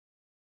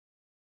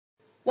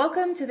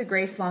Welcome to the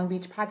Grace Long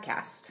Beach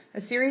podcast,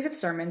 a series of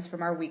sermons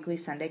from our weekly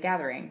Sunday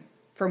gathering.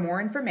 For more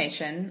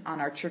information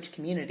on our church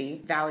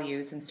community,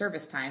 values, and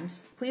service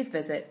times, please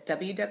visit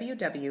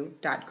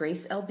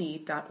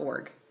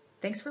www.gracelb.org.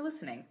 Thanks for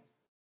listening.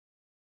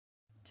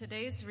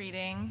 Today's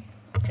reading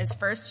is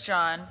 1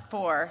 John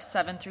 4,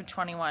 7 through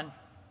 21.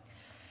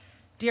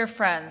 Dear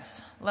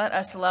friends, let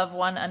us love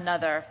one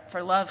another,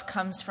 for love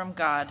comes from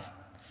God.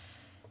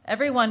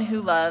 Everyone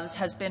who loves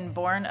has been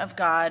born of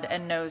God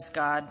and knows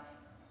God.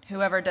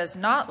 Whoever does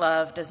not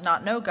love does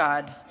not know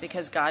God,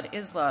 because God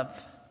is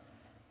love.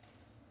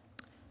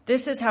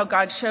 This is how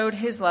God showed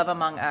his love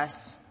among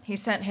us. He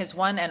sent his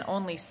one and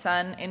only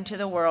Son into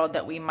the world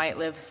that we might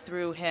live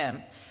through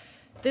him.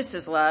 This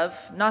is love,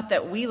 not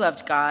that we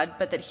loved God,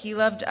 but that he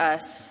loved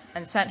us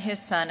and sent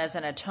his Son as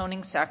an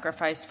atoning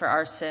sacrifice for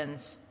our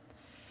sins.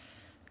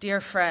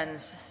 Dear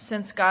friends,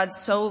 since God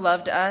so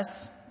loved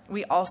us,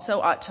 we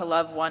also ought to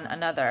love one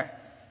another.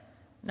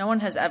 No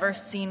one has ever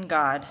seen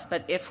God,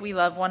 but if we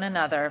love one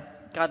another,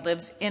 God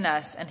lives in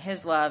us and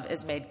his love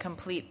is made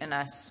complete in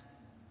us.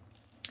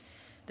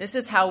 This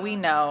is how we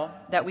know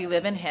that we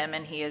live in him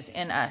and he is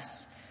in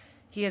us.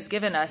 He has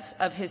given us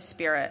of his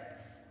Spirit,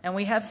 and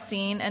we have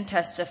seen and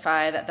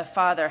testify that the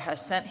Father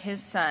has sent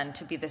his Son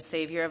to be the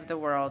Savior of the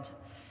world.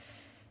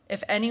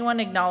 If anyone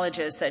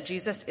acknowledges that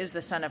Jesus is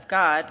the Son of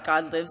God,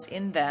 God lives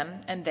in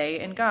them and they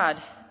in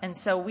God. And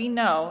so we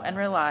know and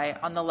rely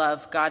on the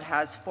love God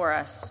has for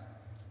us.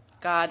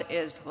 God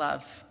is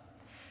love.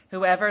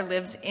 Whoever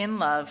lives in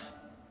love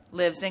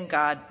lives in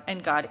God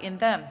and God in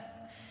them.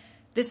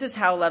 This is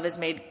how love is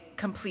made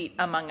complete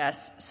among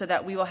us, so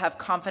that we will have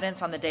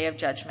confidence on the day of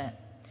judgment.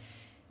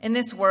 In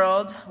this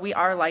world, we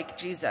are like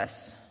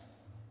Jesus.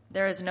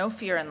 There is no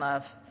fear in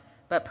love,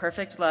 but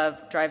perfect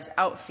love drives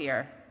out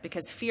fear,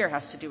 because fear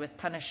has to do with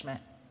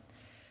punishment.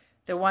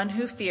 The one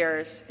who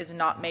fears is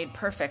not made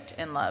perfect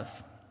in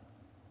love.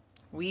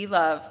 We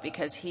love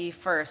because he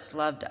first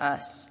loved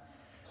us.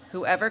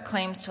 Whoever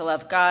claims to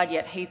love God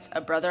yet hates a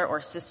brother or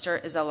sister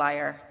is a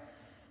liar.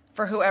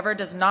 For whoever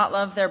does not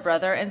love their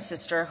brother and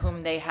sister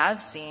whom they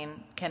have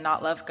seen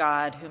cannot love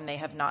God whom they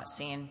have not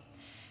seen.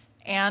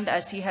 And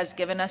as he has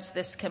given us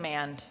this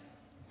command,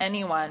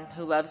 anyone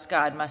who loves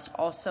God must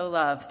also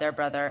love their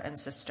brother and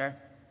sister.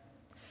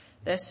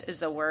 This is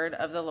the word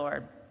of the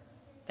Lord.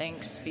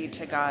 Thanks be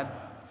to God.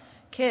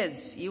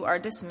 Kids, you are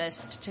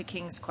dismissed to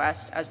King's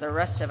Quest as the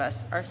rest of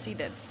us are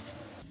seated.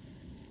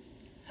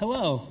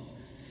 Hello.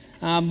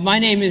 My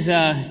name is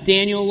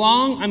Daniel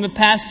Long. I'm a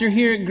pastor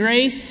here at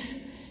Grace.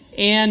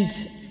 And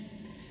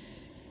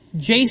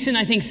Jason,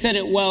 I think, said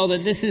it well,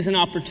 that this is an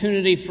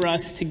opportunity for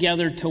us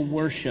together to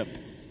worship.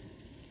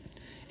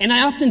 And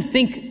I often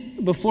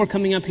think before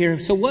coming up here,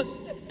 so what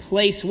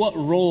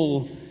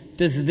role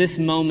does this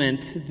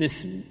moment,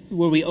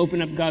 where we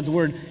open up God's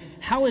Word,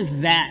 how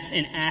is that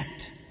an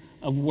act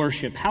of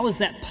worship? How is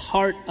that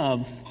part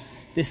of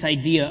this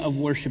idea of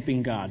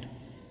worshiping God?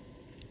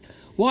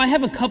 Well, I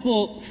have a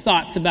couple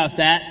thoughts about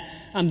that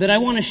I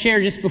want to share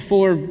just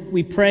before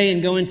we pray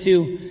and go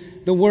into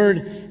the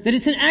Word. That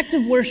it's an act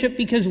of worship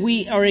because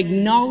we are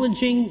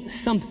acknowledging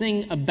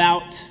something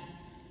about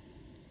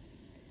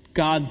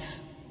God's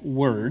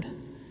Word,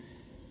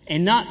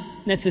 and not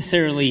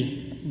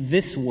necessarily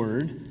this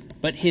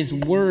Word, but his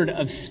word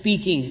of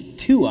speaking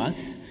to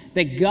us,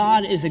 that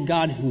God is a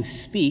God who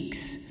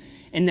speaks,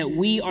 and that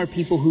we are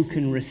people who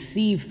can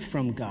receive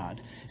from God.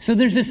 So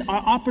there's this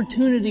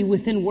opportunity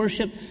within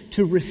worship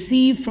to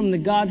receive from the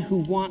God who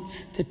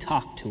wants to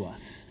talk to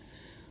us,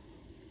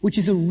 which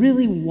is a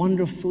really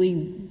wonderfully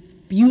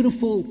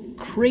beautiful,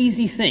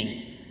 crazy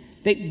thing,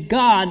 that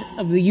God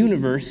of the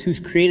universe, who's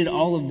created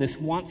all of this,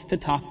 wants to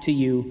talk to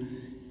you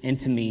and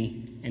to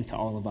me and to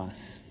all of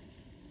us.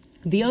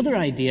 The other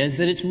idea is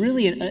that it's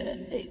really,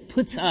 it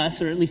puts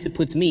us, or at least it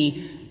puts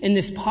me, in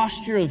this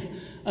posture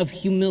of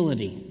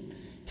humility,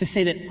 to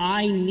say that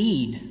I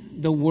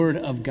need the Word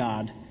of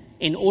God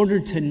in order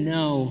to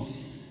know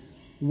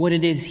what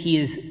it is He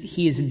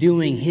is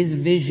doing, His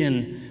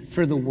vision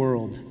for the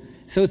world.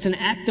 So it's an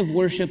act of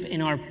worship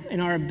in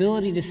our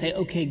ability to say,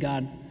 okay,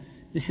 God,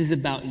 this is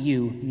about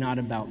you, not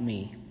about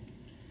me.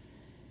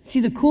 See,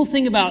 the cool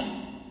thing about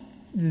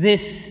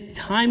this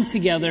time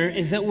together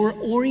is that we're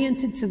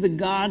oriented to the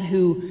God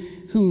who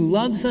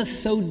loves us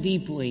so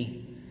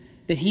deeply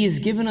that he has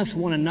given us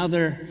one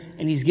another,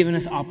 and he's given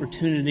us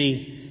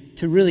opportunity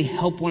to really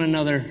help one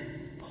another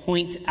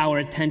point our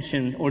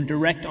attention or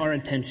direct our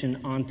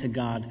attention onto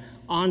God,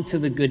 onto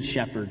the Good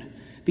Shepherd,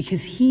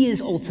 because he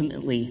is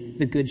ultimately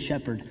the Good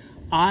Shepherd.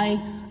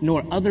 I,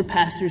 nor other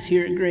pastors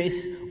here at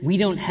Grace, we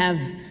don't have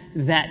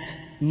that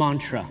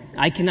mantra.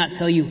 I cannot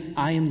tell you,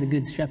 I am the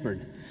Good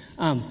Shepherd.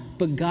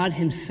 But God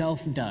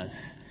himself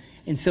does.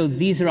 And so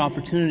these are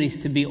opportunities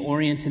to be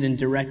oriented and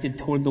directed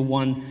toward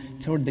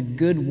the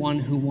good one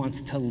who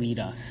wants to lead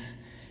us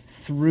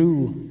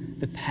through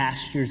the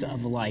pastures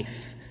of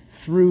life,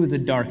 through the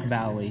dark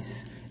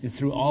valleys, and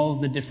through all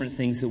of the different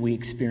things that we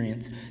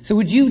experience. So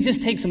would you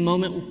just take a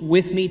moment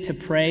with me to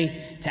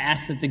pray, to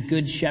ask that the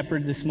Good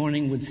Shepherd this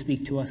morning would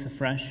speak to us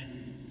afresh?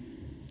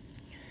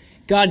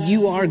 God,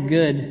 you are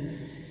good,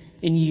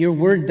 and your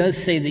word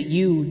does say that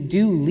you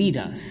do lead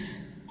us,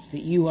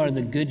 that you are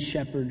the good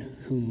shepherd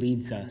who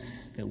leads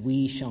us, that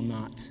we shall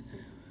not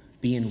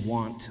be in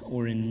want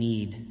or in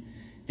need,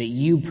 that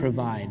you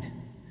provide.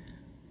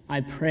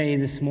 I pray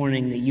this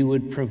morning that you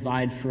would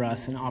provide for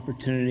us an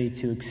opportunity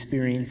to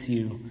experience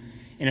you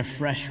in a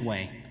fresh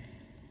way.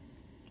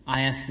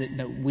 I ask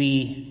that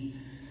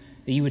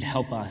you would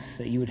help us,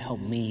 that you would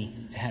help me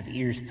to have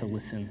ears to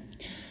listen,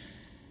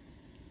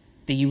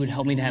 that you would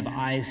help me to have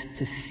eyes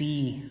to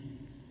see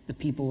the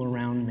people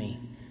around me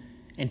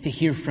and to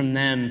hear from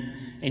them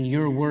and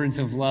your words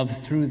of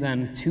love through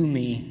them to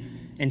me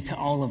and to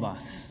all of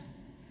us.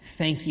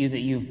 Thank you that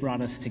you've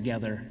brought us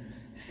together.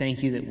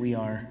 Thank you that we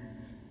are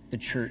the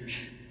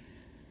church,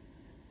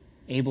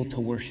 able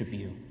to worship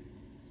you.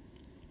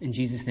 In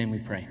Jesus' name we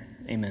pray.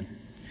 Amen.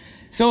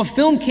 So a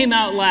film came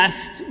out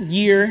last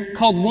year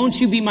called Won't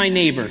You Be My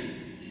Neighbor?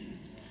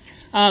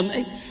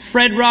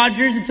 Fred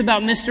Rogers, it's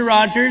about Mr.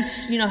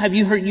 Rogers. Have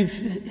you heard,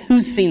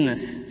 who's seen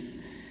this?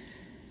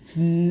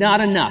 Not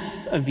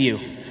enough of you.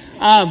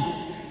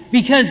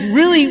 Because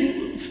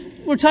really,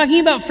 we're talking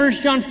about 1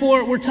 John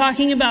 4, we're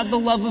talking about the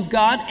love of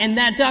God, and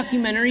that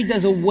documentary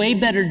does a way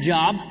better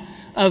job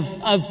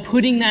of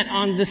putting that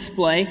on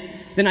display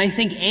than I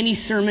think any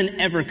sermon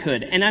ever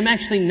could. And I'm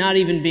actually not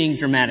even being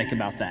dramatic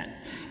about that.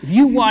 If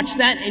you watch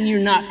that and you're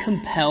not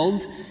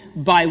compelled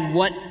by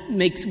what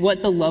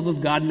the love of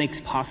God makes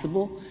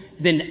possible,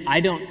 then I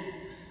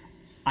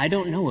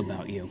don't know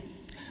about you.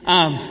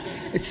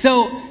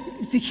 So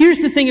here's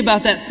the thing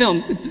about that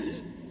film.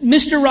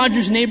 Mr.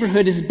 Rogers'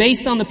 Neighborhood is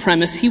based on the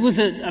premise. He was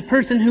a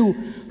person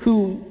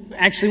who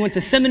actually went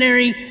to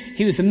seminary.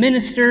 He was a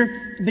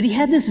minister, but he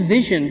had this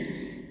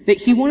vision that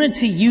he wanted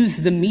to use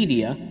the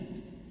media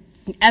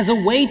as a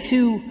way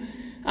to,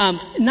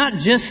 not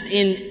just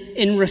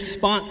in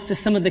response to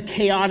some of the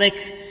chaotic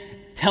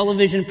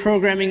television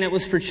programming that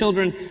was for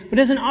children, but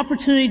as an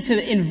opportunity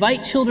to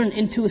invite children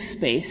into a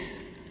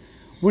space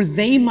where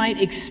they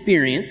might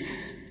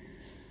experience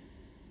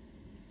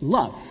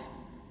love.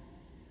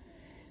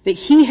 That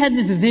he had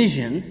this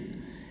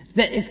vision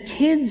that if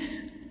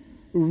kids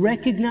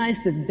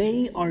recognize that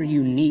they are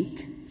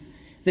unique,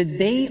 that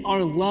they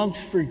are loved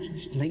for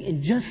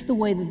in just the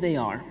way that they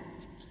are,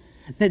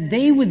 that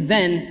they would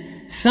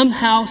then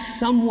somehow,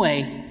 some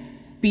way,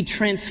 be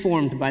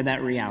transformed by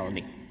that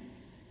reality.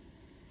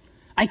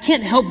 I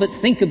can't help but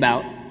think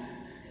about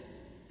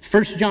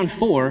 1 John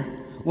 4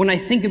 when I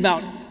think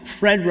about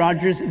Fred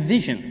Rogers'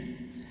 vision.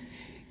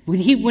 When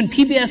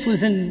PBS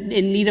was in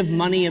need of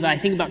money, I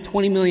think about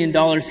 $20 million,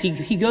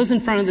 he goes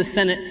in front of the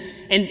Senate,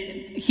 and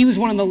he was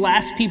one of the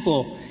last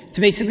people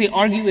to basically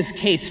argue his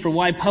case for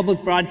why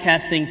public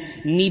broadcasting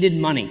needed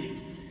money.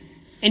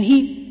 And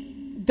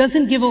he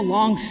doesn't give a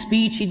long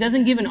speech, he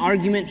doesn't give an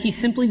argument, he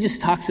simply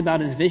just talks about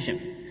his vision.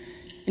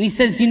 And he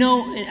says,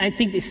 I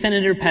think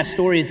Senator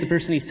Pastore is the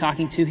person he's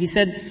talking to, he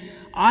said,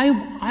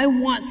 I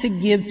want to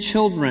give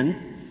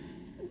children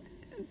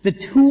the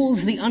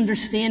tools, the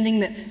understanding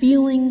that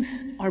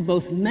feelings are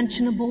both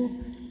mentionable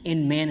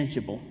and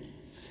manageable.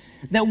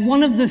 That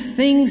one of the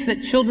things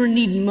that children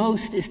need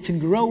most is to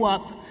grow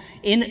up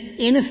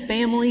in a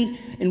family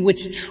in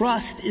which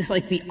trust is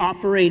like the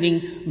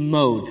operating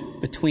mode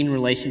between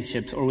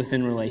relationships or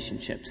within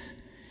relationships.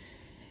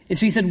 And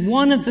so he said,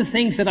 one of the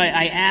things that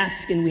I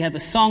ask, and we have a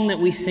song that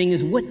we sing,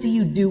 is what do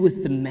you do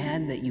with the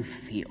mad that you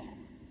feel?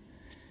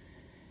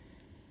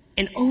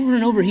 And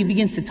over he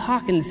begins to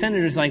talk, and the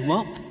senator's like,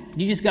 well,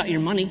 you just got your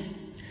money.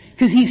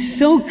 Because he's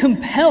so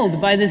compelled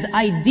by this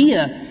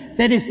idea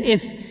that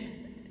if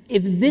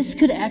this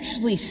could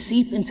actually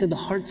seep into the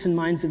hearts and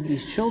minds of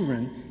these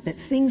children, that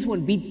things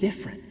would be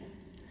different.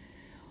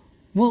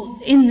 Well,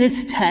 in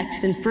this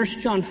text, in 1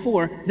 John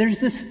 4, there's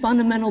this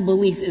fundamental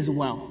belief as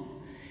well,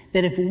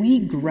 that if we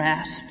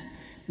grasp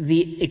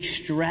the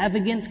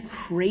extravagant,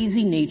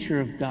 crazy nature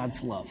of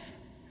God's love,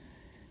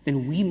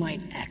 then we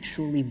might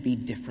actually be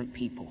different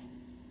people.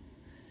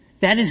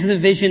 That is the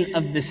vision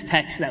of this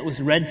text that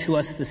was read to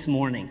us this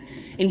morning.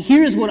 And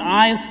here's what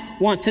I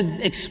want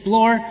to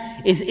explore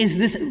is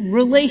this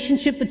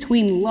relationship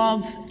between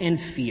love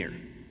and fear.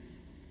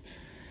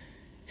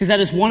 Because that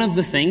is one of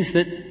the things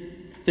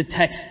that the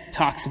text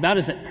talks about,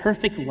 is that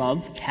perfect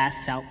love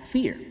casts out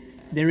fear.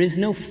 There is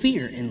no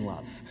fear in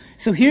love.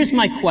 So here's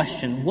my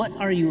question. What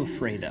are you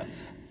afraid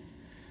of?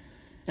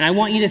 And I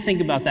want you to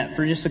think about that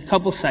for just a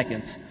couple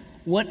seconds.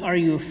 What are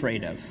you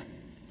afraid of?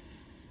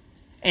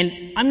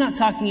 And I'm not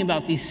talking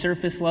about these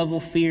surface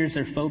level fears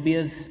or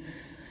phobias.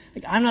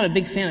 I'm not a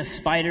big fan of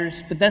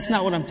spiders, but that's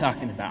not what I'm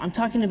talking about. I'm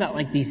talking about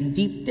these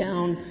deep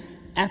down,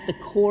 at the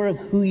core of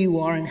who you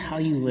are and how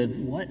you live.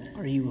 What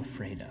are you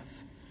afraid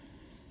of?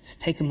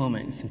 Just take a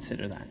moment and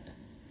consider that.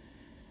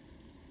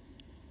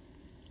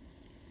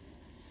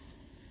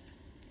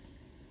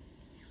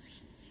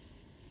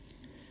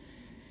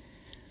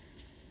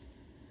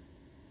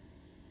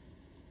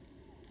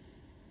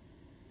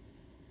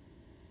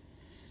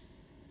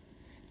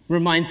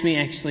 Reminds me,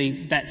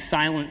 actually, that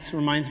silence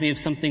reminds me of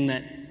something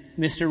that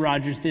Mr.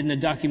 Rogers did in a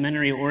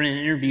documentary or in an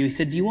interview. He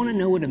said, "Do you want to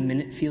know what a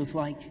minute feels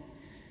like?"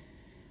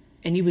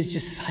 And he was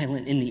just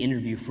silent in the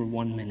interview for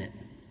 1 minute.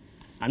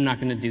 I'm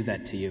not going to do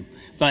that to you,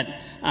 but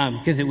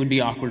because it would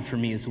be awkward for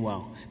me as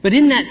well. But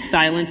in that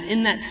silence,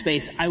 in that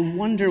space, I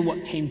wonder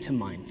what came to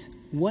mind.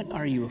 What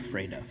are you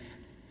afraid of?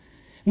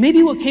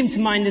 Maybe what came to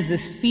mind is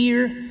this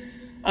fear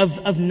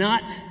of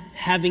not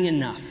having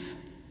enough.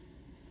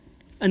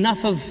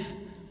 Enough of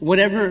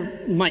whatever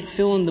might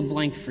fill in the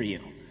blank for you.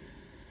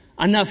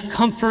 Enough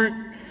comfort,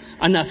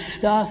 enough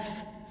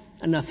stuff,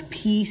 enough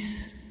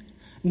peace.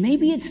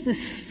 Maybe it's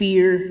this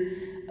fear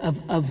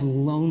of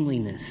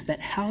loneliness, that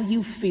how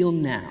you feel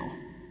now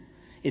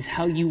is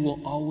how you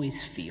will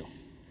always feel.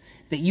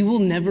 That you will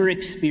never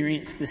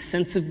experience the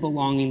sense of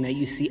belonging that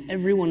you see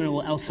everyone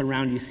else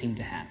around you seem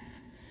to have.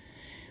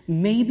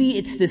 Maybe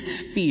it's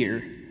this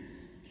fear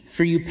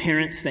for you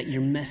parents that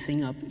you're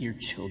messing up your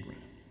children.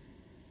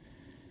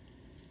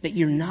 That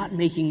you're not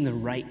making the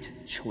right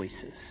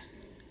choices.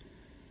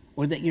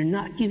 Or that you're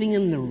not giving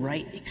them the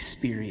right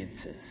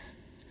experiences.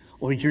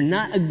 Or you're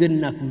not a good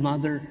enough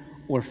mother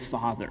or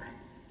father.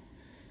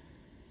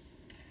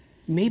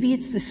 Maybe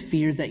it's this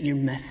fear that you're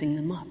messing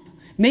them up.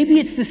 Maybe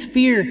it's this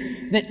fear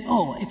that,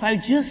 if I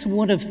just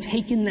would have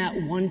taken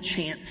that one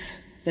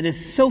chance that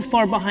is so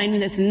far behind me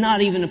that's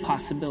not even a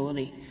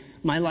possibility,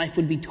 my life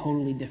would be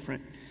totally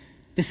different.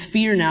 This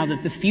fear now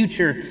that the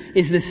future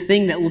is this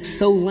thing that looks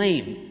so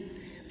lame,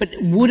 but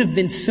would have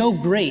been so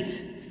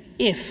great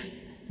if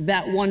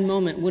that one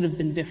moment would have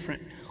been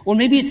different. Or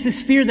maybe it's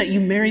this fear that you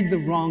married the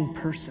wrong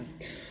person.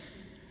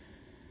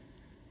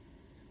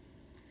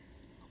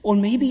 Or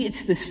maybe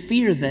it's this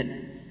fear that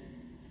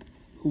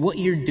what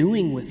you're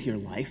doing with your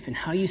life and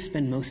how you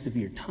spend most of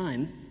your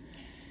time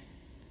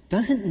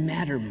doesn't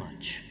matter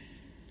much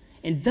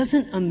and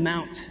doesn't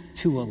amount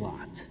to a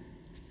lot.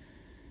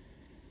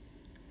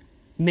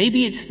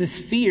 Maybe it's this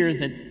fear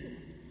that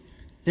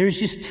there's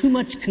just too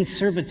much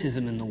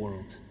conservatism in the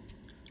world,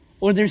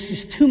 or there's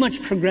just too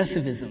much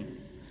progressivism.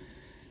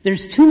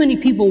 There's too many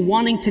people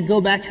wanting to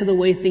go back to the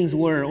way things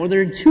were, or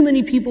there are too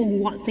many people who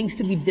want things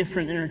to be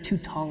different and are too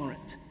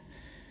tolerant.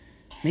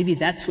 Maybe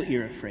that's what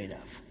you're afraid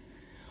of.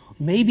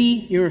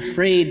 Maybe you're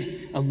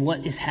afraid of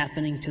what is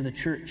happening to the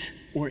church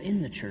or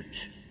in the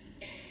church.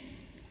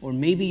 Or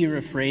maybe you're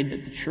afraid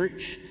that the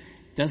church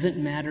doesn't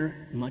matter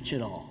much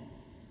at all.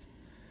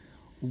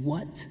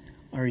 What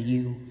are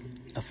you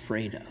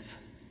afraid of?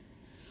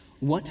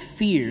 What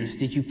fears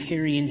did you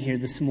carry in here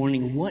this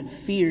morning? What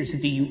fears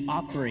do you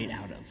operate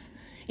out of?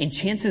 And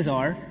chances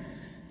are,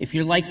 if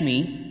you're like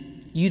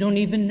me, you don't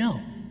even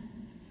know.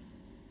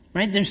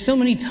 Right? There's so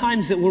many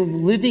times that we're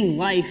living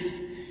life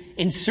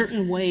in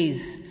certain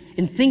ways,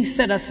 and things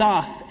set us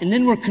off, and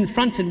then we're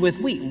confronted with,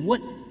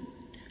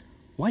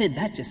 why did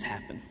that just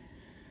happen?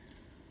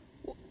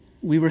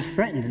 We were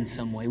threatened in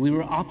some way. We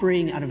were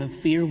operating out of a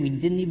fear we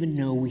didn't even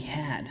know we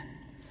had.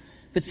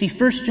 But see,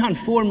 1 John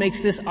 4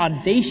 makes this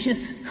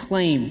audacious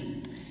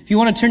claim. If you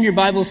want to turn your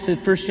Bibles to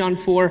 1 John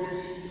 4,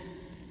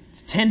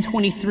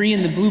 10:23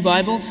 in the blue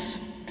Bibles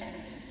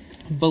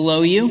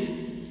below you.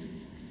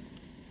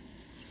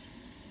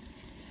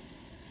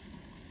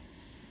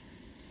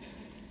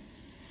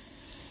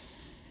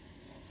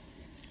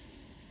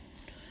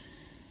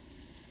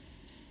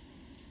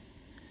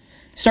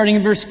 Starting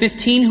in verse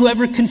 15,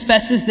 whoever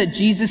confesses that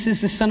Jesus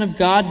is the Son of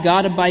God,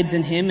 God abides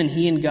in him and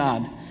he in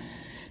God.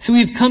 So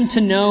we have come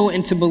to know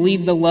and to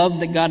believe the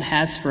love that God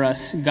has for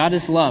us. God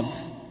is love,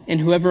 and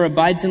whoever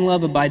abides in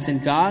love abides in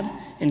God,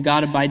 and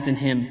God abides in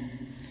him.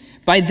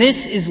 By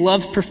this is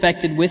love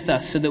perfected with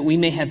us, so that we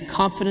may have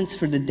confidence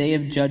for the day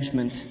of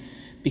judgment.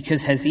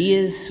 Because as he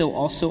is, so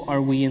also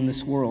are we in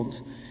this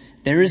world.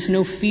 There is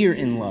no fear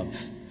in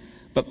love,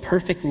 but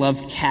perfect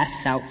love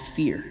casts out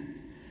fear.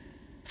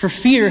 For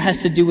fear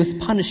has to do with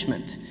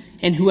punishment,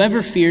 and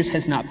whoever fears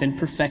has not been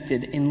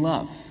perfected in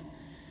love.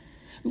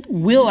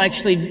 Will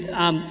actually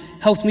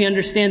helped me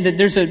understand that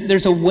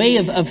there's a way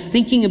of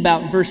thinking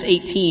about verse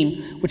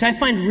 18, which I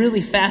find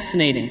really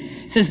fascinating.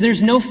 It says,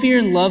 there's no fear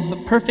in love,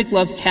 but perfect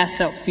love casts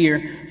out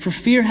fear, for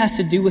fear has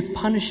to do with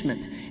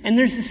punishment. And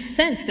there's a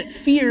sense that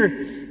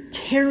fear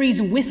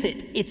carries with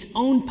it its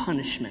own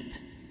punishment.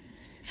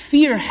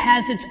 Fear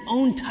has its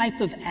own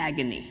type of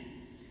agony.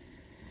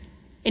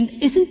 And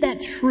isn't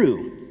that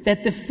true?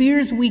 That the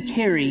fears we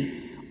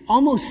carry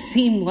almost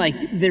seem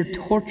like they're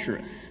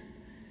torturous.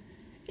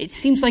 It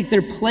seems like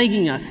they're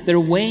plaguing us, they're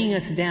weighing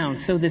us down.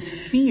 So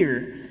this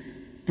fear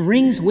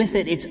brings with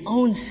it its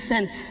own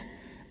sense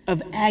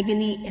of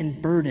agony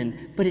and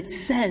burden. But it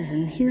says,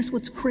 and here's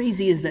what's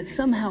crazy, is that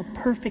somehow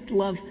perfect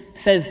love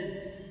says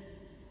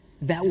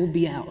that will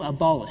be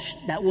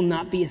abolished. That will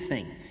not be a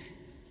thing.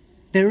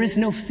 There is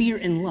no fear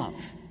in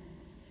love.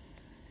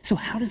 So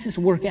how does this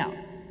work out?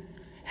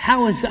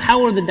 How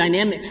are the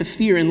dynamics of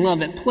fear and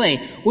love at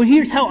play? Well,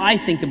 here's how I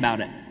think about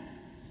it.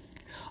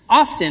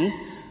 Often,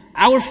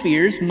 our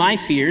fears, my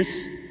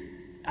fears,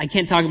 I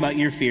can't talk about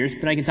your fears,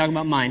 but I can talk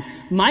about mine.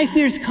 My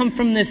fears come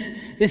from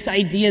this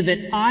idea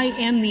that I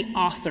am the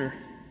author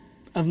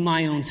of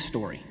my own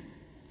story.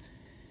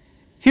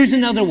 Here's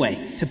another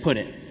way to put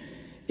it.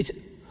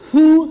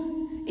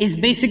 Who is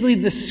basically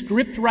the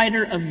script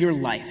writer of your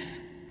life?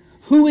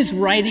 Who is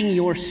writing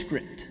your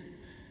script?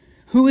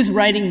 Who is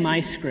writing my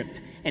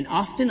script? And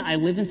often I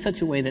live in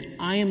such a way that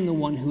I am the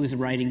one who is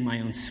writing my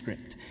own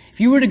script. If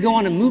you were to go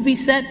on a movie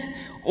set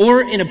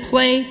or in a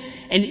play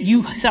and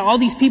you saw all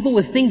these people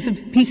with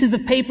pieces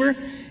of paper,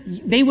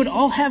 they would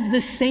all have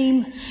the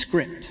same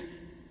script.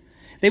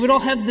 They would all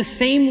have the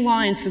same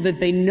lines so that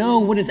they know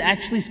what is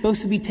actually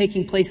supposed to be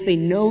taking place. They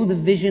know the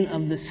vision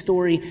of the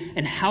story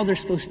and how they're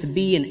supposed to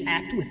be and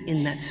act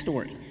within that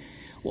story.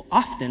 Well,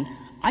 often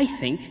I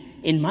think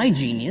in my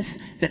genius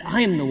that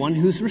I am the one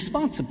who's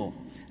responsible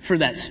for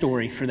that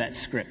story, for that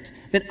script,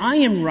 that I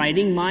am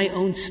writing my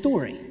own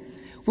story.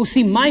 Well,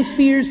 see, my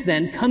fears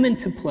then come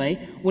into play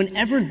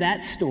whenever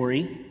that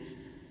story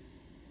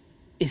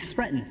is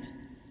threatened.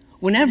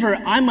 Whenever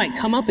I might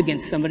come up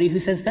against somebody who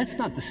says, that's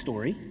not the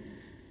story.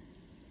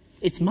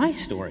 It's my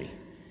story.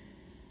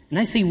 And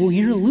I say, well,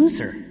 you're a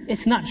loser.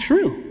 It's not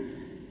true.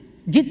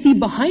 Get thee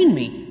behind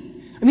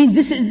me. I mean,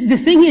 the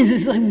thing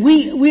is like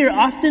we are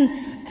often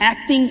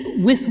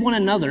acting with one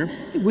another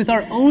with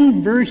our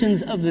own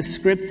versions of the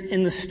script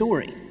and the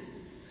story,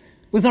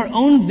 with our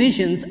own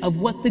visions of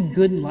what the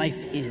good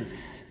life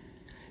is.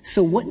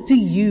 So what do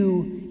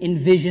you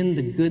envision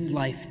the good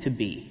life to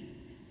be?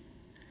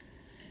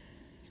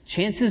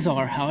 Chances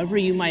are, however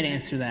you might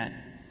answer that,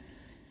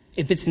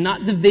 if it's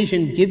not the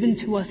vision given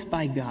to us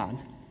by God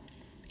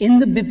in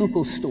the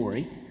biblical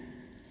story,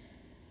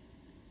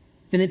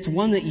 then it's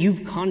one that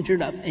you've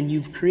conjured up and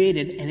you've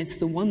created, and it's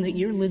the one that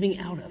you're living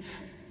out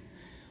of.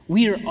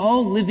 We are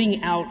all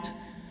living out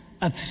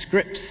of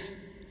scripts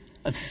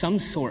of some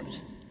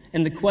sort.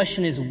 And the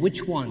question is,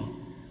 which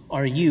one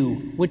are you?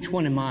 Which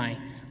one am I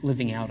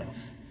living out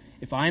of?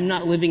 If I'm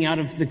not living out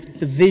of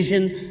the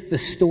vision, the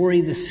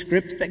story, the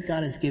script that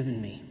God has given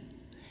me,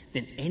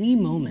 then any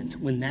moment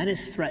when that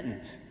is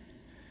threatened,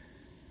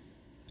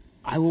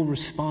 I will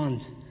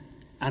respond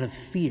out of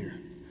fear.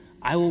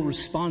 I will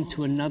respond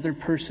to another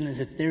person as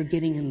if they're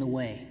getting in the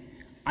way.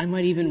 I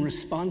might even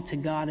respond to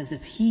God as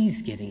if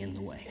He's getting in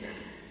the way.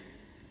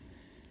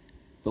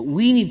 But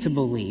we need to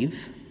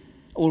believe,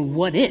 or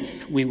what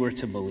if we were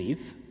to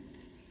believe,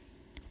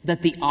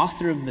 that the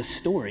author of the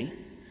story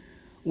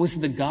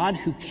was the God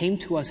who came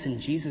to us in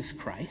Jesus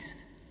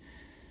Christ.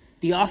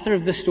 The author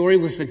of the story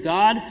was the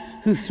God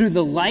who, through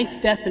the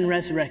life, death, and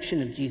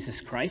resurrection of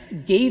Jesus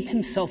Christ, gave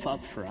Himself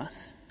up for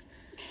us.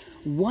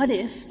 What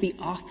if the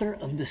author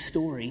of the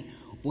story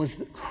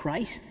was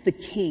Christ the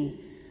King,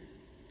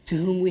 to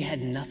whom we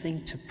had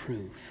nothing to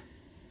prove?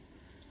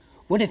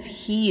 What if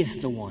He is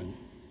the one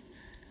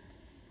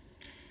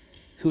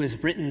who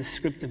has written the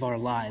script of our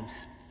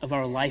lives, of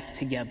our life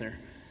together?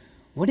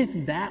 What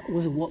if that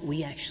was what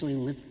we actually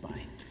lived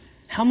by?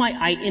 How might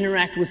I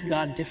interact with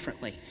God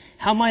differently?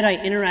 How might I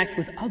interact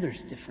with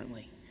others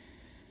differently?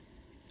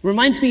 It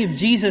reminds me of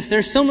Jesus.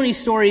 There's so many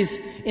stories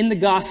in the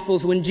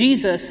Gospels when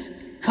Jesus,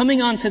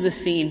 coming onto the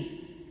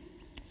scene,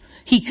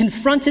 He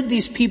confronted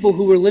these people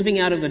who were living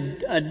out of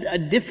a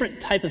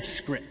different type of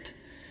script.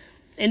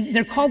 And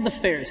they're called the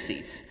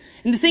Pharisees.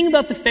 And the thing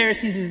about the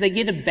Pharisees is they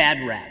get a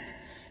bad rap,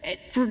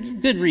 for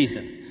good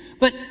reason.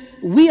 But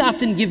we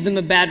often give them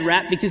a bad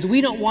rap because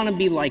we don't want to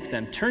be like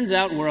them. Turns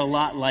out we're a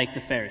lot like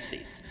the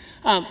Pharisees.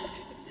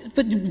 But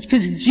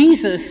because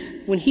Jesus,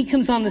 when He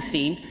comes on the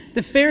scene,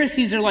 the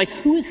Pharisees are like,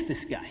 who is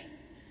this guy?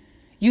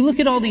 You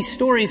look at all these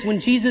stories when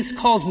Jesus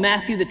calls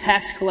Matthew the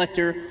tax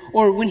collector,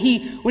 or when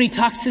he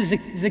talks to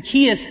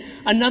Zacchaeus,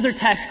 another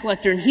tax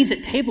collector, and he's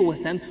at table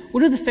with them,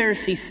 what do the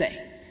Pharisees say?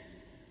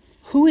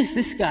 Who is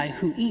this guy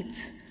who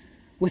eats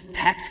with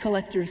tax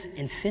collectors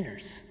and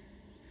sinners?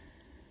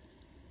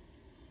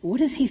 What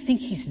does he think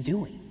he's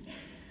doing?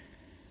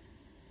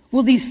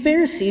 Well, these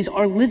Pharisees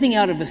are living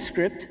out of a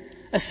script,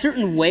 a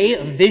certain way,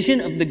 a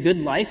vision of the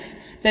good life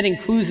that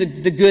includes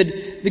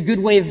the good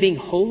way of being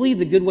holy,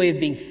 the good way of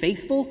being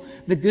faithful,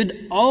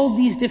 all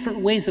these different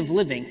ways of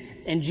living.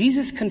 And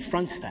Jesus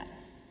confronts that.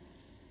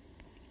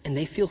 And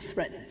they feel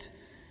threatened.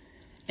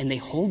 And they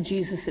hold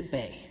Jesus at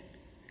bay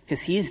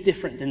because He is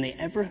different than they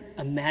ever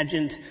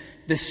imagined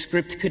the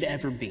script could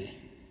ever be.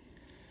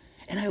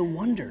 And I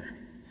wonder,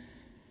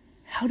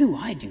 how do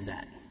I do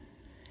that?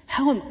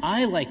 How am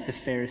I like the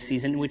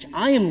Pharisees, in which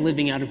I am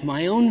living out of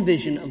my own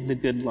vision of the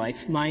good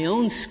life, my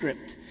own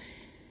script,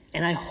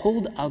 and I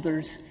hold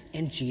others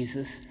and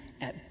Jesus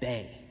at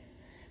bay?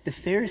 The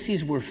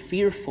Pharisees were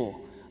fearful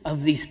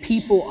of these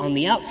people on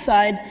the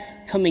outside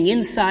coming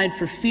inside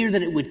for fear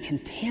that it would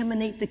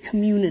contaminate the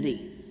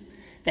community,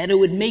 that it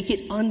would make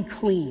it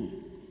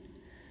unclean.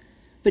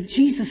 But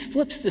Jesus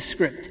flips the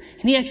script,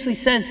 and He actually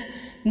says,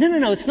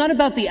 no, it's not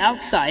about the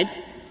outside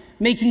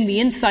making the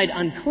inside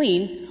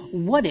unclean.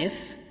 What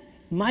if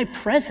my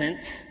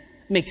presence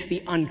makes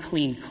the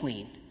unclean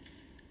clean?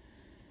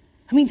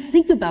 I mean,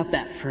 think about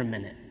that for a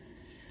minute.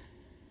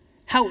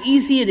 How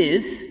easy it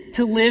is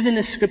to live in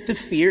a script of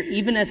fear,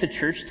 even as a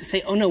church, to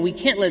say, oh no, we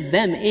can't let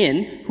them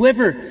in,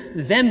 whoever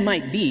them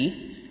might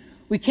be.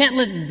 We can't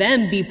let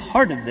them be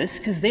part of this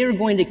because they are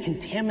going to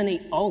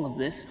contaminate all of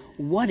this.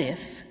 What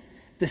if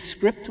the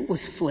script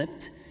was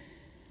flipped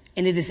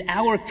And it is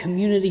our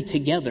community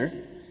together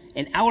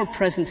and our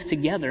presence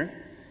together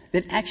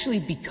that actually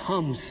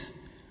becomes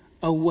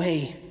a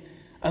way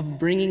of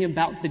bringing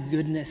about the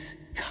goodness,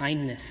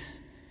 kindness,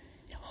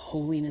 and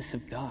holiness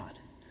of God.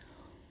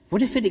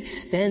 What if it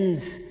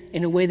extends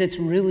in a way that's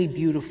really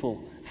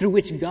beautiful, through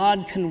which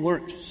God can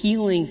work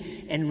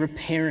healing and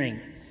repairing?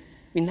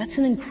 I mean, that's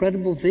an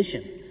incredible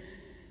vision.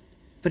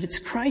 But it's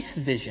Christ's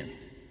vision.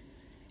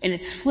 And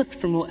it's flipped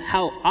from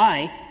how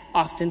I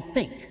often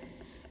think.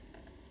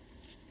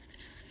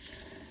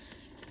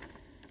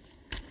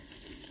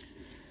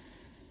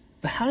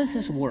 But how does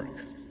this work?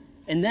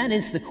 And that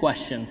is the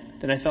question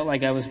that I felt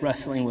like I was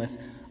wrestling with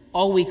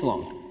all week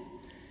long.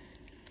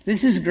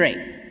 This is great.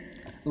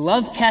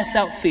 Love casts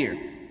out fear.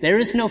 There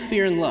is no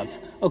fear in love.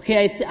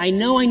 Okay, I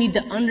know I need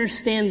to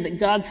understand that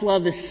God's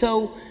love is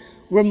so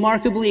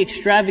remarkably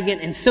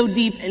extravagant and so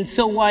deep and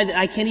so wide that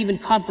I can't even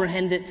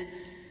comprehend it.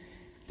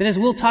 That, as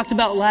Will talked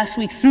about last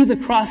week, through the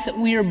cross that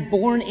we are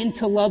born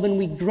into love and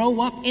we grow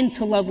up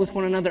into love with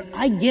one another.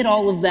 I get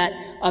all of that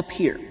up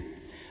here.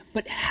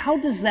 But how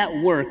does that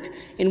work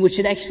in which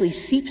it actually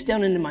seeps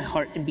down into my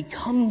heart and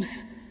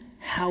becomes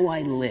how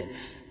I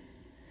live?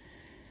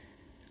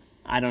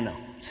 I don't know.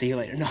 See you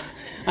later. No.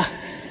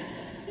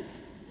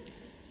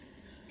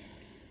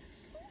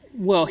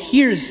 Well,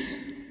 here's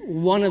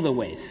one of the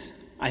ways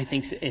I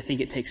think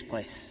it takes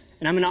place.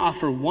 And I'm going to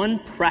offer one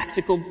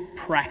practical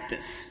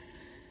practice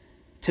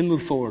to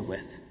move forward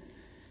with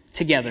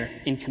together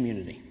in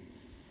community.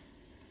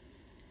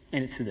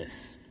 And it's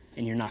this,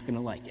 and you're not going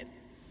to like it.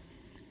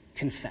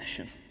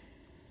 Confession.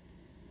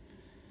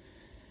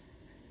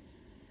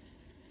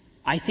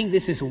 I think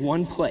this is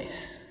one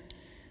place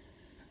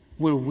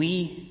where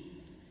we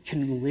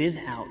can live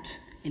out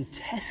and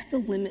test the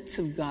limits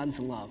of God's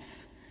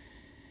love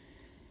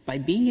by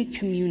being a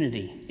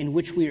community in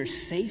which we are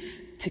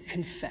safe to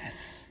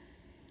confess,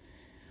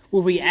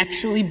 where we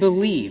actually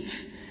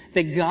believe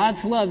that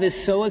God's love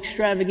is so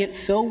extravagant,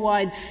 so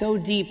wide, so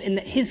deep, and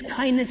that his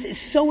kindness is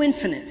so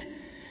infinite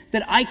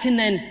that I can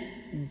then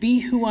be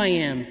who I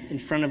am in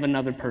front of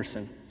another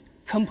person,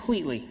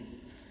 completely,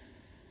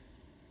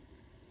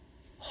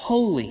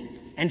 wholly,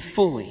 and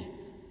fully.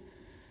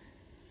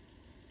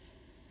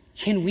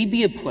 Can we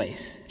be a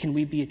place, can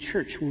we be a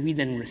church where we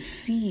then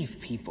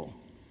receive people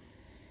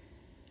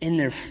in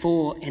their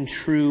full and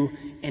true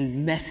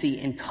and messy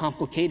and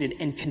complicated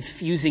and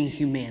confusing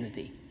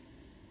humanity?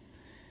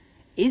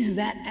 Is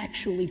that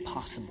actually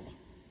possible?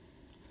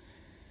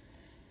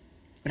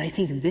 But I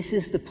think this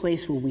is the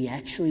place where we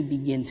actually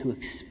begin to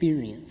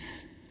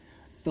experience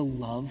the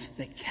love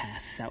that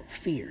casts out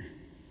fear.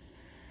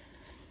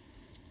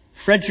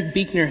 Frederick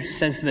Buechner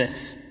says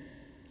this,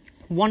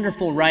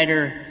 wonderful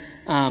writer,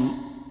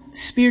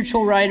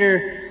 spiritual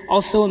writer,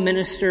 also a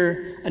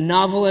minister, a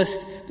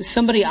novelist, but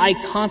somebody I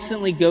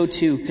constantly go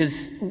to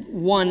because,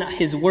 one,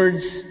 his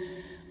words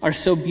are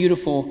so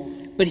beautiful,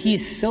 but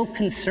he's so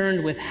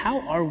concerned with how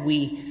are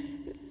we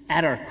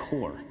at our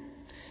core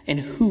and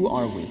who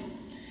are we.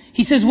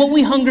 He says, what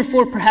we hunger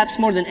for perhaps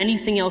more than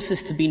anything else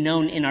is to be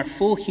known in our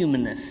full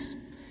humanness.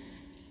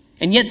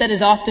 And yet that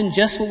is often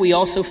just what we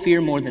also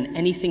fear more than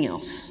anything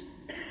else.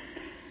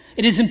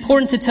 It is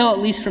important to tell, at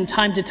least from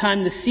time to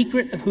time, the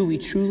secret of who we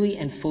truly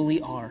and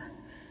fully are.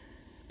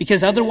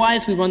 Because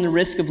otherwise we run the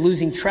risk of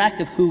losing track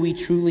of who we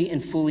truly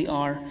and fully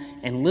are,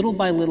 and little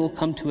by little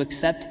come to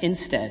accept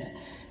instead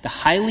the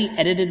highly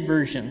edited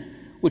version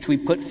which we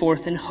put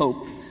forth in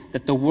hope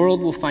that the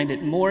world will find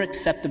it more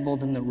acceptable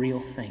than the real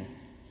thing.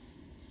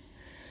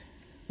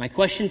 My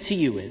question to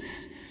you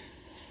is,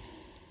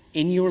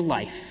 in your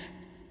life,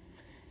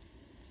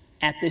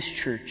 at this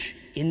church,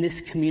 in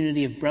this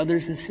community of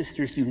brothers and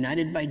sisters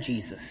united by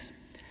Jesus,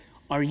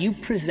 are you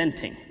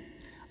presenting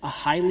a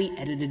highly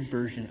edited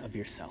version of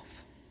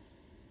yourself?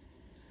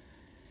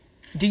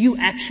 Do you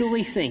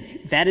actually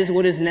think that is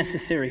what is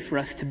necessary for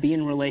us to be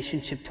in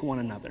relationship to one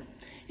another,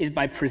 is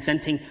by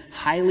presenting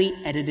highly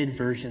edited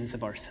versions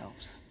of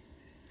ourselves?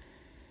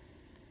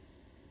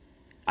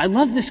 I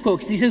love this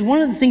quote because he says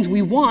one of the things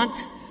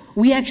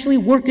we actually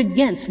work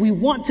against. We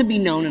want to be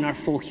known in our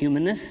full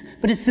humanness,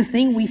 but it's the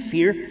thing we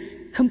fear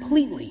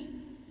completely.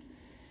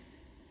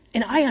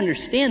 And I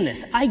understand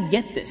this. I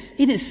get this.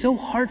 It is so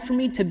hard for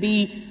me to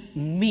be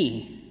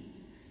me,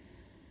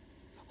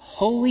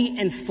 wholly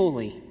and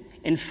fully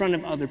in front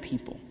of other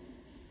people.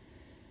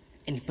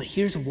 But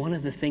here's one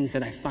of the things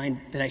that I find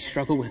that I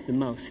struggle with the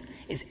most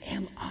is,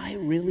 am I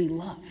really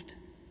loved?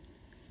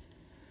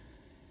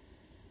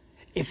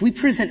 If we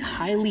present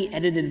highly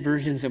edited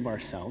versions of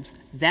ourselves,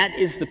 that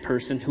is the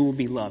person who will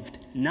be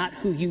loved, not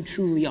who you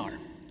truly are.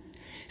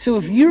 So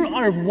if you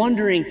are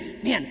wondering,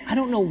 man, I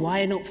don't know why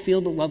I don't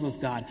feel the love of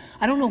God.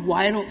 I don't know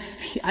why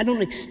I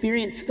don't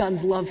experience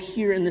God's love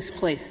here in this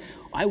place.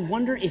 I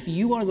wonder if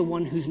you are the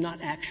one who's not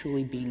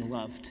actually being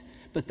loved,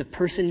 but the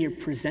person you're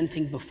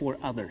presenting before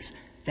others,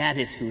 that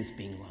is who is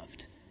being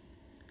loved.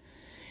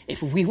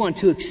 If we want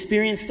to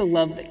experience the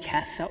love that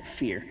casts out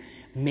fear,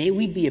 may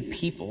we be a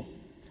people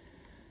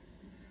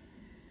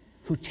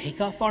who take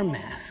off our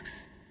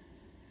masks,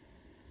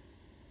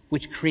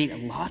 which create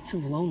lots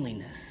of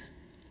loneliness,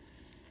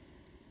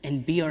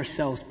 and be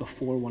ourselves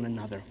before one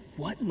another,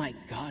 what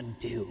might God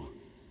do?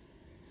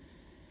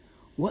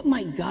 What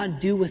might God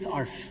do with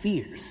our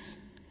fears?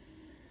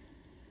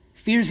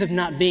 Fears of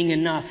not being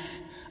enough,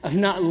 of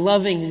not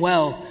loving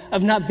well,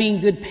 of not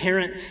being good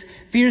parents,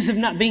 fears of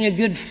not being a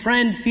good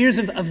friend, fears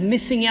of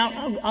missing out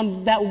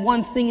on that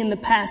one thing in the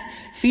past,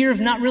 fear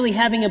of not really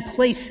having a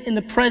place in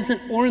the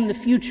present or in the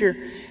future,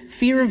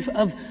 fear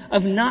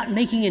of not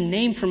making a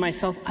name for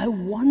myself. I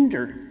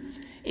wonder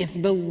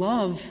if the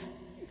love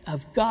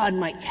of God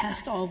might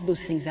cast all of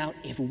those things out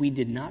if we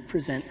did not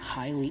present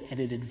highly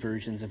edited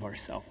versions of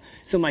ourselves.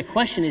 So my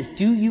question is,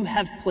 do you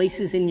have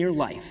places in your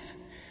life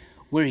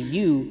where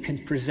you can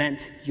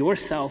present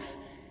yourself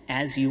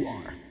as you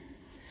are?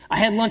 I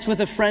had lunch with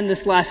a friend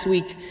this last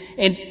week,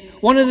 and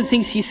one of the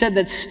things he said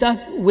that stuck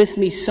with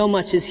me so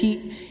much is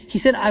he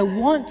said, I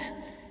want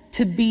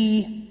to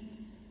be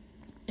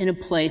in a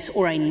place,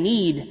 or I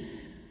need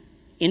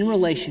in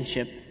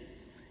relationship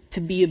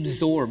to be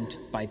absorbed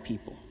by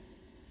people.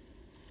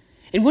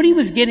 And what he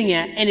was getting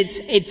at, and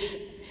it's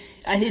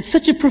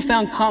such a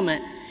profound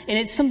comment, and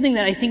it's something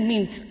that I think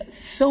means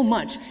so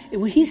much.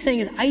 What he's saying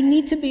is, I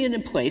need to be in a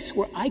place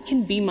where I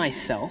can be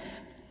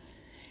myself,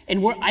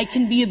 and where I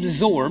can be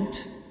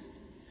absorbed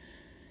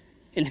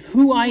in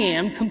who I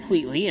am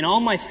completely, in all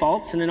my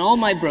faults, and in all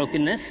my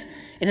brokenness,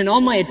 and in all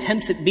my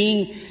attempts at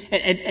being,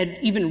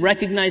 at even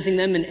recognizing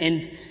them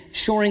and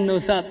shoring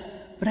those up.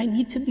 But I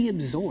need to be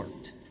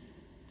absorbed.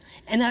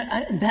 And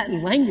that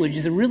language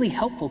is really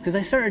helpful, because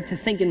I started to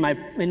think in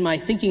my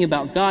thinking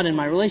about God and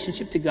my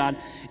relationship to God,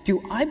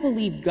 do I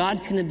believe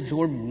God can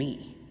absorb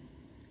me?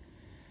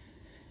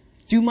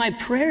 Do my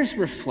prayers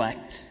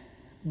reflect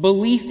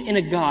belief in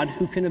a God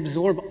who can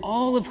absorb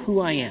all of who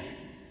I am?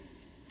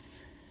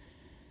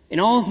 In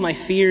all of my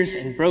fears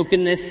and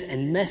brokenness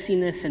and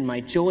messiness and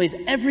my joys,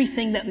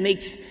 everything that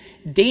makes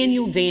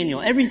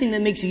Daniel, everything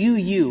that makes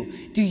you,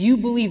 do you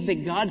believe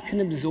that God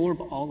can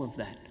absorb all of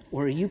that?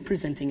 Or are you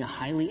presenting a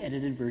highly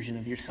edited version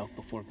of yourself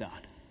before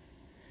God?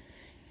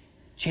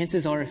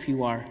 Chances are, if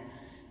you are,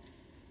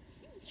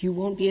 you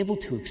won't be able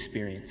to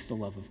experience the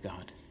love of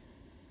God.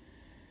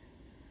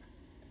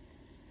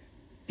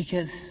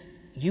 Because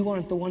you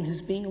aren't the one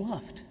who's being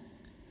loved.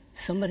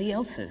 Somebody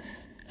else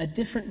is. A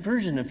different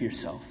version of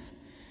yourself.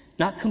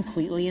 Not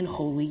completely and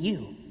wholly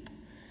you.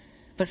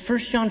 But 1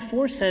 John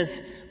 4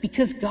 says,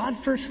 because God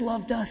first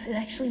loved us, it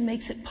actually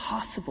makes it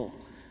possible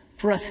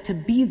for us to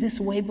be this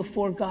way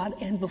before God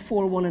and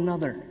before one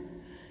another.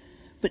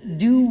 But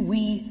do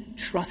we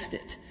trust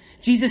it?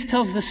 Jesus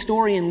tells the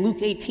story in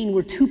Luke 18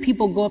 where two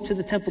people go up to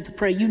the temple to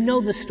pray. You know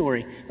the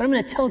story, but I'm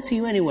going to tell it to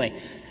you anyway.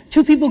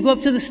 Two people go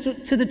up to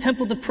the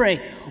temple to pray.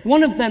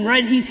 One of them,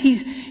 right, he's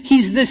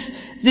this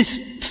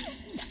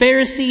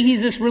Pharisee,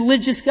 he's this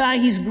religious guy,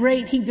 he's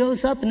great. He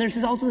goes up, and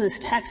there's also this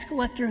tax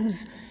collector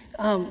who's,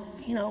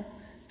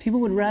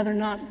 people would rather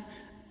not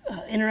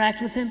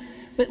interact with him.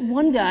 But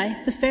one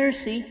guy, the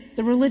Pharisee,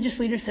 the religious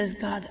leader, says,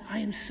 God, I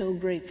am so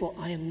grateful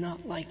I am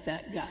not like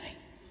that guy.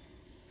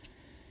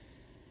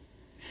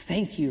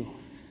 Thank you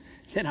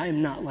that I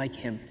am not like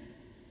him.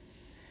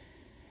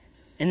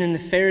 And then the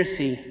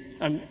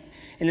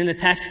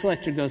tax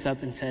collector goes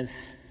up and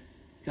says,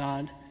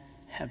 God,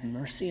 have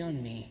mercy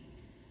on me,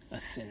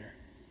 a sinner.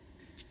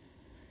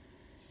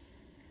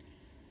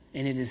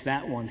 And it is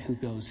that one who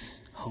goes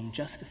home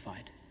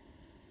justified,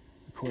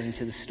 according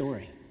to the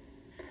story.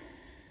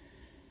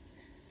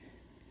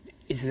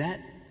 Is that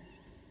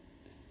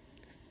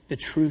the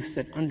truth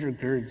that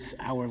undergirds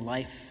our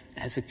life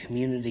as a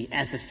community,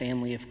 as a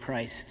family of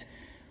Christ,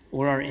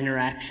 or our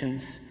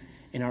interactions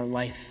in our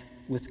life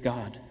with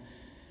God?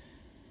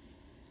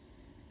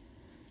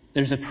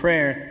 There's a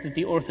prayer that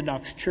the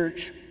Orthodox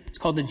Church, it's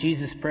called the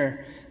Jesus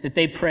Prayer, that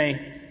they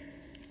pray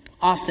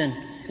often,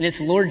 and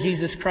it's, Lord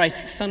Jesus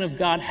Christ, Son of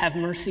God, have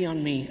mercy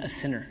on me, a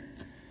sinner.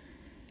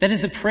 That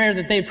is a prayer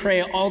that they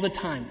pray all the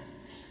time.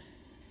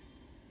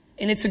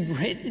 And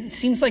it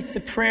seems like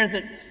the prayer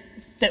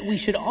that we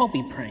should all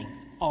be praying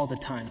all the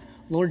time.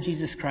 Lord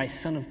Jesus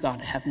Christ, Son of God,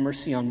 have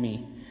mercy on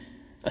me,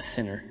 a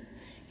sinner.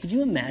 Could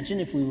you imagine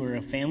if we were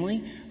a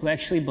family who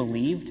actually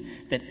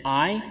believed that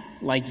I,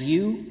 like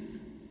you,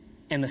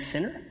 am a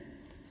sinner?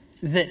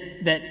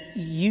 That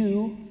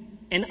you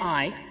and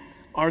I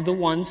are the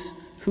ones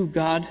whom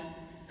God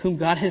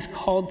has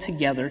called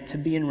together to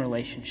be in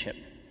relationship.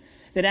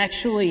 That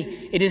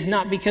actually it is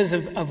not because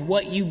of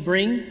what you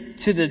bring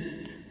to the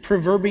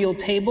proverbial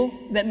table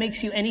that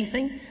makes you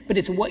anything, but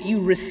it's what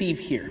you receive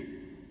here.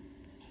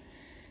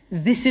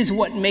 This is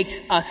what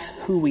makes us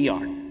who we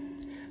are.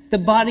 The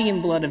body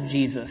and blood of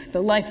Jesus, the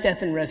life,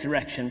 death, and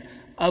resurrection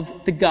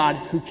of the God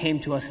who came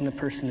to us in the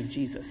person of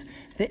Jesus.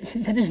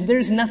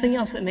 There's nothing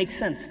else that makes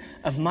sense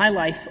of my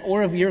life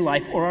or of your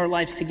life or our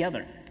lives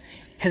together.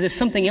 Because if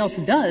something else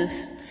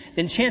does,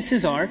 then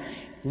chances are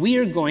we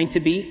are going to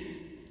be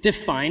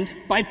defined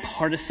by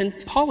partisan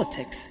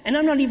politics. And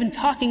I'm not even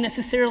talking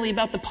necessarily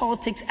about the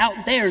politics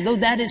out there, though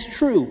that is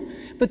true,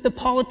 but the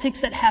politics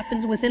that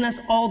happens within us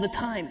all the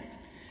time.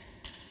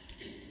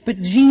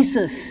 But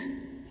Jesus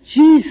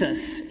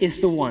Jesus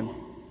is the one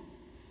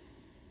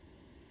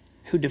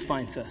who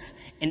defines us,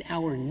 and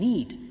our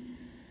need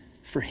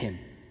for him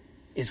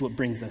is what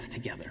brings us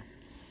together.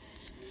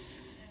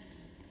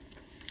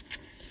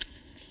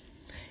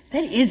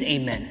 That is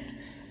amen.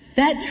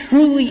 That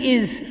truly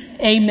is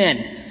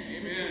amen.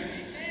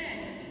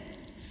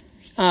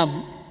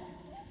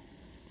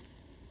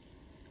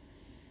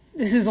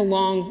 This is a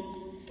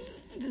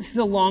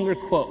longer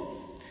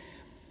quote,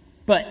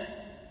 but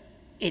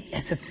it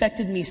has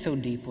affected me so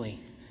deeply.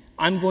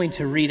 I'm going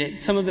to read it.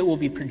 Some of it will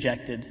be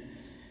projected,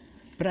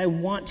 but I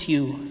want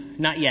you,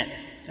 not yet.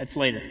 That's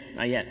later.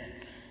 Not yet.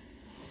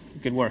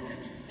 Good work.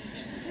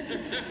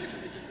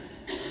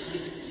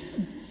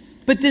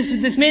 But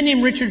this man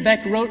named Richard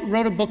Beck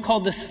wrote a book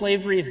called The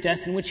Slavery of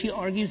Death, in which he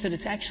argues that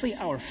it's actually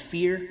our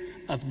fear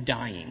of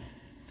dying.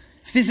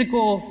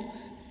 Physical,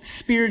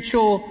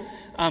 spiritual,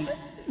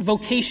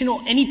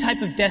 vocational, any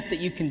type of death that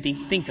you can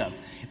think of.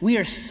 We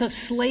are so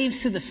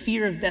slaves to the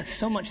fear of death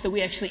so much that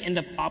we actually end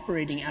up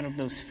operating out of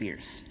those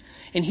fears.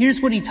 And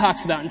here's what he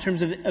talks about in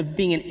terms of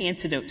being an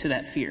antidote to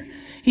that fear.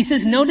 He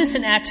says, notice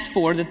in Acts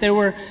 4 that there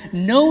were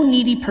no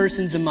needy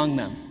persons among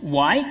them.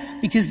 Why?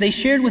 Because they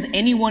shared with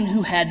anyone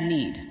who had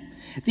need.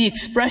 The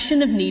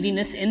expression of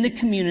neediness in the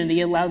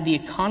community allowed the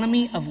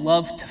economy of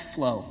love to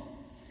flow.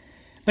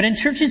 But in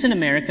churches in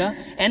America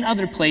and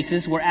other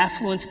places where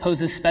affluence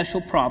poses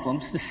special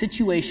problems, the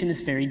situation is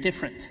very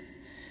different.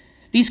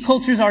 These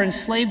cultures are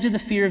enslaved to the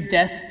fear of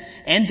death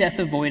and death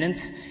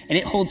avoidance, and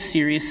it holds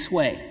serious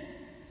sway.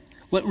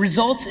 What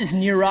results is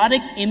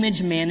neurotic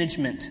image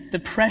management, the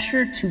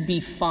pressure to be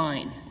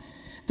fine.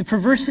 The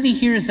perversity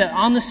here is that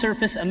on the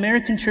surface,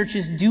 American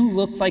churches do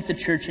look like the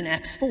church in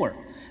Acts 4.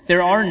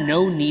 There are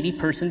no needy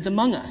persons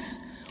among us.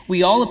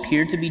 We all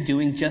appear to be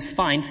doing just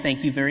fine,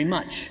 thank you very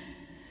much.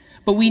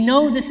 But we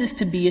know this is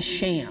to be a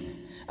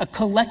sham, a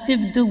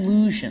collective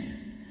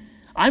delusion.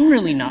 I'm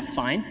really not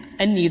fine,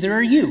 and neither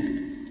are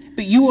you.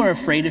 But you are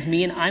afraid of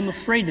me, and I'm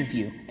afraid of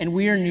you, and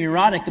we are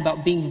neurotic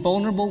about being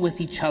vulnerable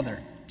with each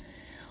other.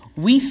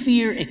 We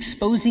fear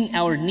exposing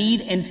our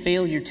need and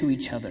failure to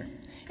each other.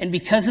 And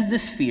because of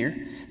this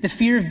fear, the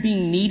fear of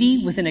being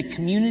needy within a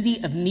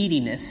community of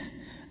neediness,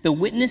 the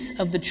witness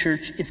of the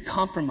church is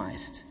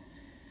compromised.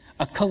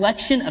 A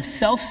collection of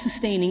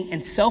self-sustaining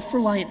and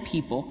self-reliant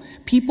people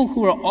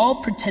who are all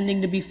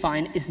pretending to be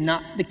fine, is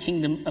not the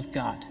kingdom of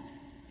God.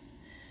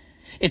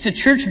 It's a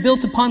church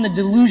built upon the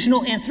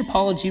delusional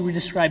anthropology we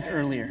described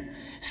earlier.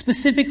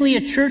 Specifically,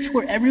 a church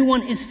where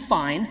everyone is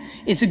fine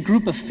is a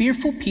group of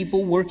fearful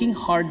people working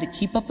hard to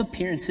keep up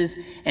appearances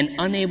and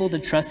unable to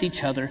trust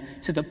each other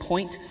to the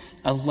point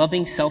of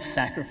loving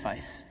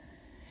self-sacrifice.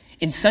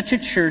 In such a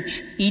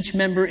church, each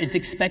member is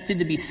expected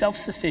to be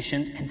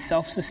self-sufficient and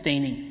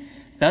self-sustaining,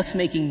 thus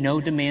making no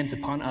demands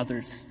upon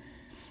others.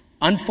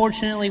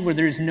 Unfortunately, where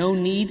there is no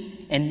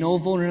need and no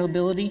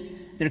vulnerability,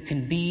 there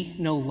can be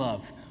no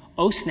love.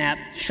 Oh snap,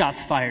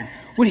 shots fired.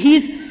 What he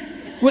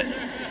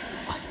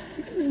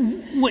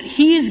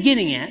is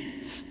getting at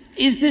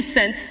is this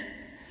sense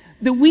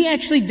that we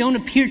actually don't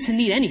appear to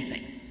need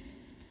anything.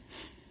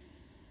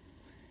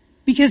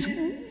 Because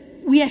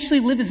we actually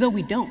live as though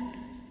we don't.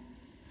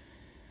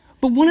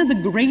 But one of the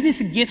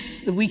greatest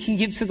gifts that we can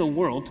give to the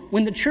world,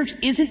 when the church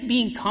isn't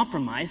being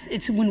compromised,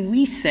 it's when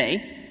we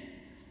say,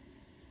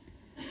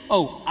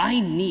 oh, I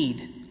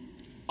need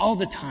all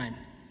the time.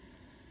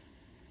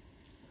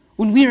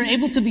 When we are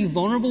able to be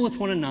vulnerable with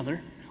one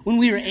another, when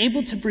we are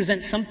able to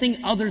present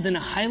something other than a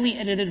highly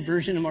edited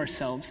version of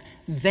ourselves,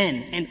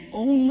 then, and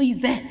only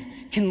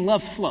then, can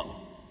love flow.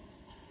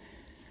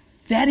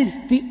 That is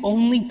the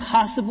only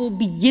possible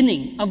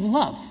beginning of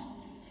love.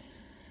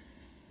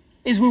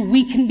 Is where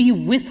we can be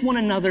with one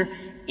another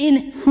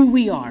in who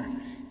we are.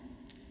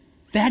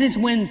 That is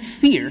when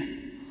fear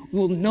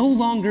will no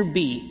longer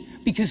be,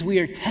 because we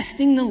are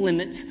testing the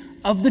limits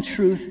of the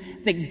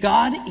truth that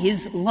God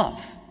is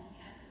love.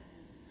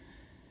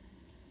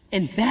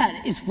 And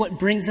that is what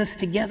brings us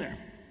together.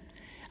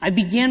 I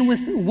began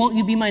with, won't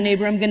you be my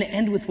neighbor? I'm going to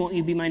end with, won't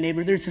you be my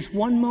neighbor? There's this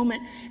one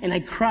moment, and I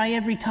cry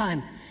every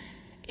time.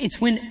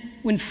 It's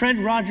when Fred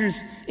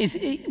Rogers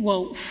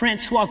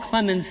Francois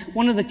Clemens,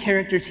 one of the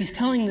characters, he's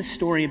telling this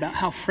story about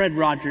how Fred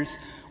Rogers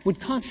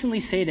would constantly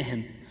say to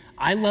him,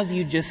 I love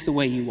you just the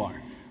way you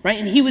are. Right?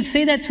 And he would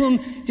say that to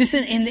him just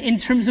in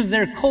terms of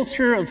their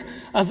culture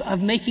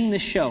of making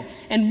this show.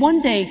 And one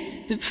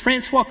day,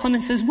 Francois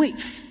Clemens says, wait,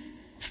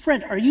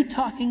 Fred, are you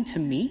talking to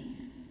me?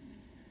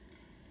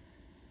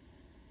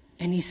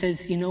 And he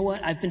says, you know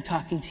what? I've been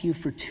talking to you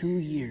for 2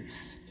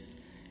 years,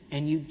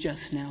 and you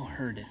just now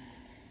heard it.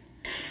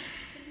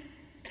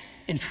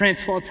 And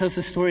Francois tells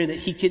the story that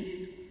he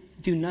could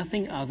do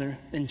nothing other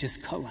than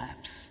just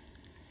collapse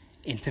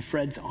into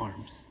Fred's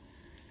arms,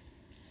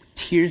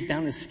 tears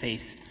down his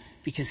face,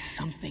 because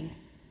something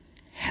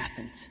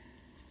happened.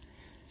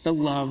 The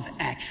love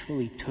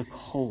actually took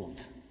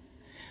hold.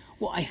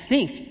 Well, I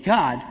think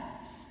God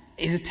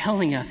is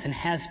telling us, and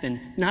has been,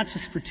 not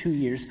just for 2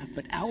 years,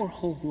 but our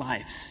whole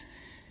lives,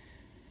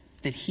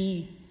 that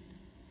he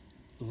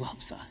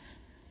loves us.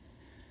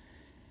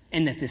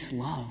 And that this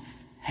love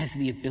has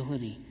the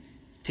ability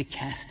to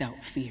cast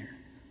out fear.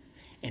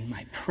 And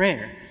my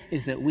prayer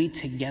is that we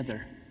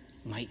together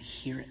might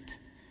hear it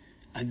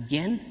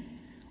again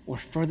or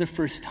for the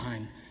first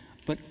time,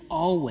 but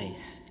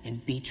always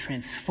and be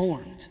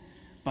transformed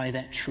by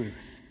that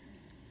truth.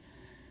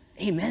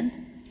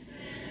 Amen?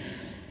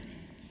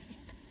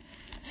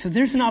 So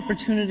there's an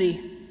opportunity,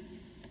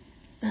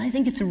 and I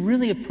think it's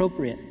really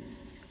appropriate.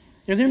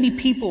 There are going to be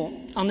people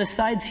on the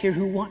sides here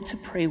who want to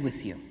pray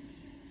with you.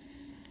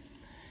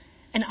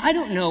 And I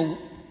don't know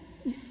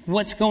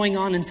what's going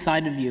on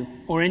inside of you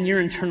or in your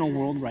internal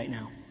world right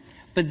now,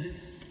 but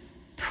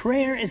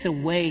prayer is a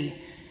way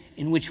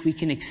in which we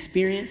can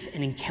experience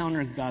and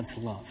encounter God's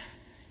love,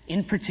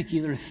 in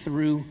particular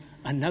through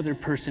another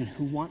person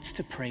who wants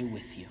to pray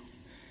with you.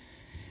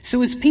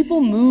 So as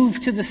people move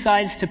to the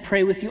sides to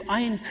pray with you,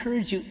 I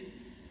encourage you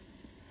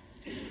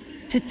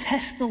to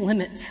test the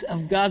limits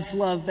of God's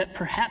love, that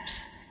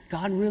perhaps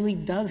God really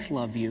does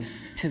love you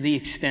to the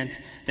extent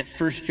that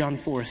 1 John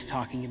 4 is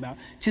talking about,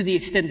 to the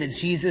extent that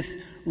Jesus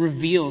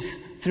reveals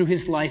through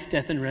his life,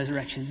 death, and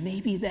resurrection.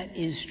 Maybe that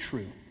is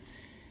true.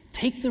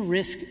 Take the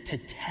risk to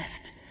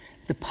test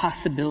the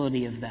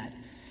possibility of that.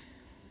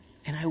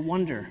 And I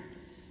wonder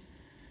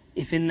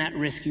if in that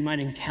risk you might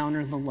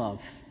encounter the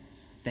love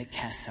that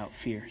casts out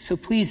fear. So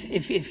please,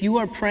 if you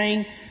are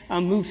praying,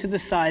 move to the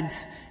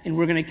sides, and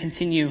we're going to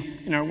continue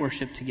in our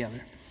worship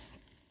together.